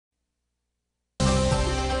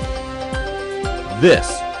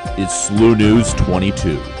This is SLU News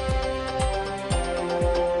 22.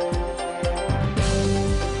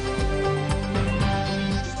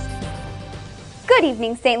 Good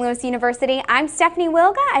evening, St. Louis University. I'm Stephanie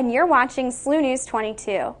Wilga, and you're watching SLU News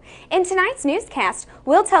 22. In tonight's newscast,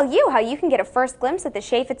 we'll tell you how you can get a first glimpse at the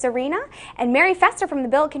Chaifetz Arena, and Mary Fester from the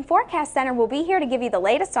Billiken Forecast Center will be here to give you the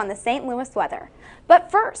latest on the St. Louis weather.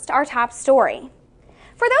 But first, our top story.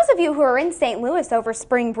 For those of you who are in St. Louis over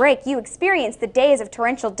spring break, you experienced the days of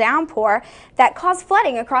torrential downpour that caused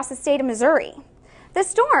flooding across the state of Missouri. The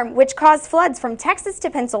storm, which caused floods from Texas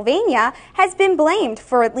to Pennsylvania, has been blamed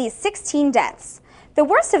for at least 16 deaths. The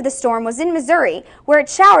worst of the storm was in Missouri, where it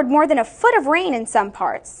showered more than a foot of rain in some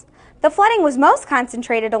parts. The flooding was most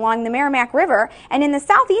concentrated along the Merrimack River and in the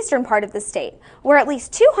southeastern part of the state, where at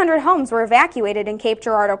least 200 homes were evacuated in Cape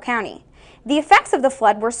Girardeau County. The effects of the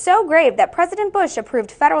flood were so grave that President Burch approved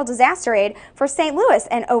federal disaster aid for St. Louis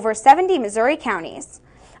and over 70 Missouri counties.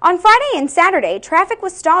 On Friday and Saturday, traffic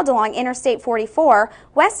was stalled along Interstate 44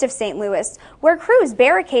 west of St. Louis, where crews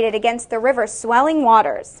barricaded against the river's swelling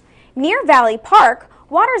waters. Near Valley Park,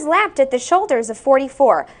 waters lapped at the shoulders of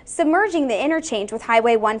 44, submerging the interchange with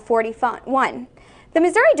Highway 141. The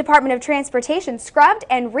Missouri Department of Transportation scrubbed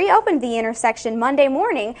and reopened the intersection Monday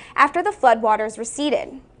morning after the floodwaters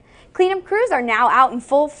receded. Cleanup crews are now out in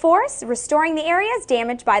full force, restoring the areas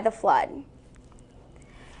damaged by the flood.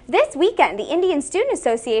 This weekend, the Indian Student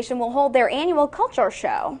Association will hold their annual culture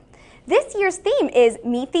show. This year's theme is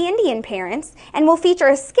Meet the Indian Parents and will feature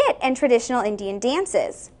a skit and traditional Indian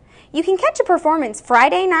dances. You can catch a performance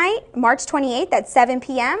Friday night, March 28th at 7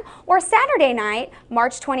 p.m. or Saturday night,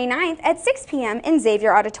 March 29th at 6 p.m. in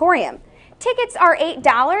Xavier Auditorium. Tickets are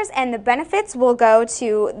 $8 and the benefits will go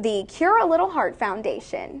to the Cure a Little Heart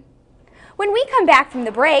Foundation. When we come back from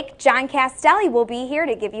the break, John Castelli will be here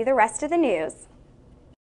to give you the rest of the news.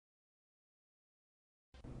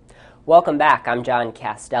 Welcome back, I'm John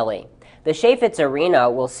Castelli. The Chaifetz Arena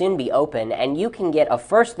will soon be open, and you can get a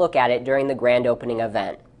first look at it during the grand opening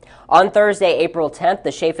event. On Thursday, April 10th, the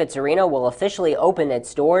Chaifetz Arena will officially open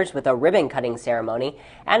its doors with a ribbon-cutting ceremony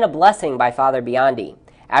and a blessing by Father Biondi.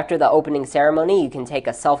 After the opening ceremony, you can take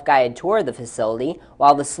a self-guided tour of the facility,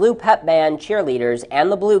 while the SLU Pep Band, cheerleaders, and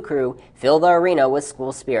the Blue Crew fill the arena with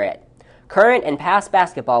school spirit. Current and past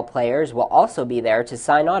basketball players will also be there to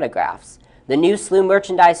sign autographs. The new SLU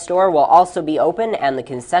merchandise store will also be open, and the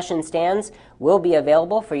concession stands will be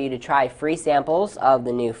available for you to try free samples of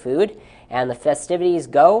the new food, and the festivities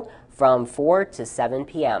go from 4 to 7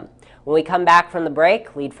 p.m. When we come back from the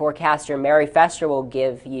break, lead forecaster Mary Fester will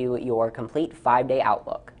give you your complete 5-day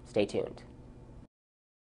outlook. Stay tuned.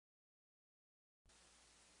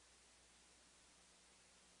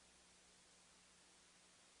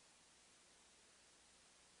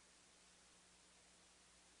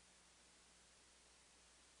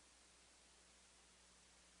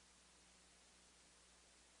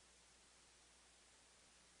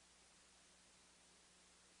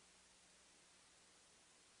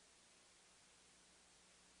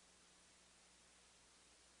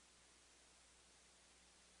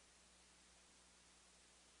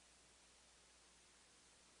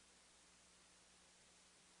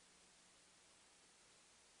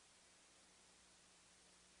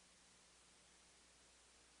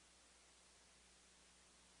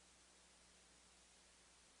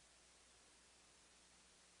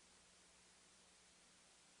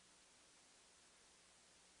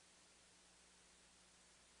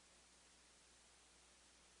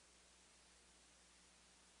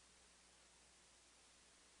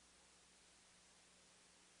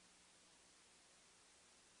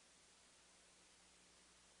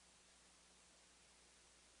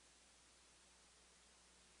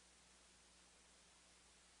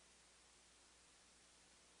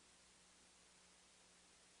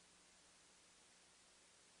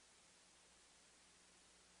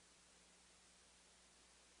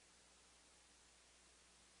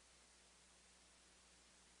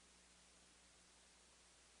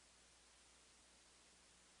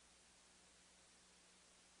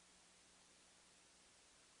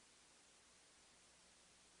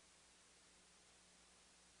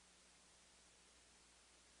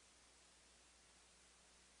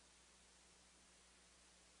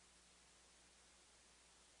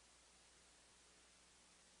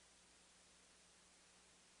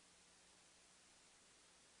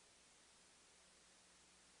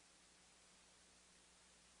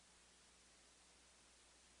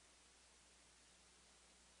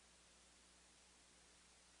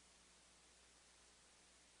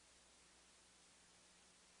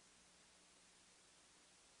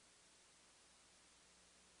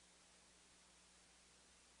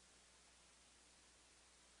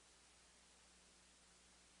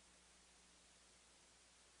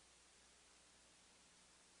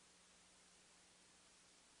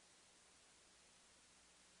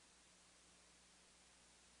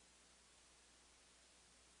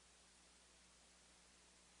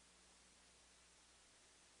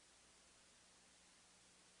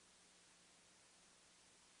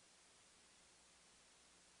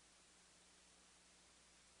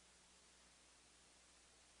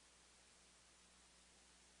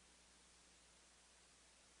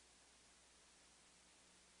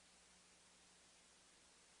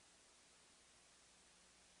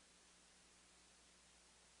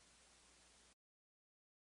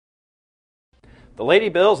 The Lady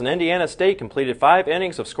Bills and Indiana State completed 5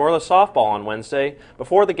 innings of scoreless softball on Wednesday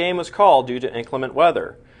before the game was called due to inclement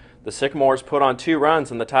weather. The Sycamores put on 2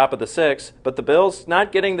 runs in the top of the 6th, but the Bills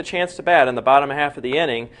not getting the chance to bat in the bottom half of the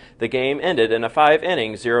inning, the game ended in a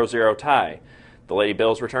 5-inning 0-0 tie. The Lady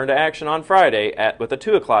Bills returned to action on Friday with a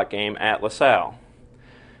 2 o'clock game at LaSalle.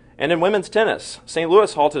 And in women's tennis, St.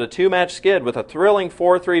 Louis halted a 2-match skid with a thrilling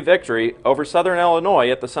 4-3 victory over Southern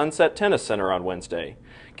Illinois at the Sunset Tennis Center on Wednesday.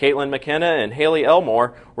 Caitlin McKenna and Haley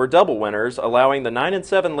Elmore were double winners, allowing the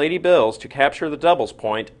 9-7 Lady Bills to capture the doubles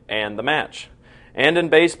point and the match. And in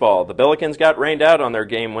baseball, the Billikens got rained out on their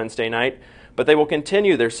game Wednesday night, but they will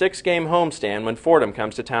continue their 6-game homestand when Fordham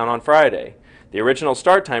comes to town on Friday. The original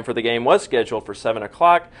start time for the game was scheduled for 7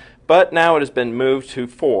 o'clock, but now it has been moved to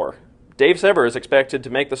 4. Dave Sever is expected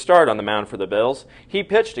to make the start on the mound for the Bills. He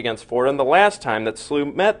pitched against Fordham the last time that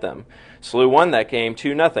SLU met them. SLU won that game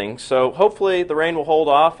 2-0, so hopefully the rain will hold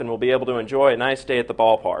off and we'll be able to enjoy a nice day at the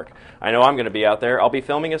ballpark. I know I'm going to be out there. I'll be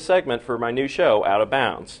filming a segment for my new show, Out of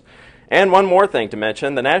Bounds. And one more thing to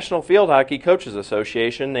mention, the National Field Hockey Coaches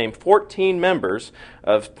Association named 14 members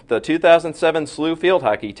of the 2007 SLU Field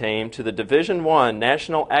Hockey team to the Division I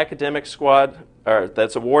National Academic Squad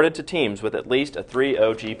that's awarded to teams with at least a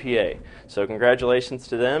 3.0 GPA. So congratulations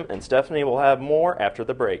to them, and Stephanie will have more after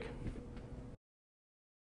the break.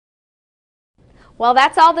 Well,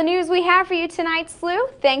 that's all the news we have for you tonight,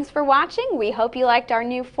 SLU. Thanks for watching. We hope you liked our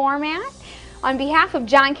new format. On behalf of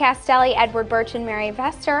John Castelli, Edward Burch, and Mary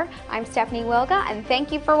Vester, I'm Stephanie Wilga, and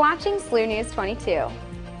thank you for watching SLU News 22.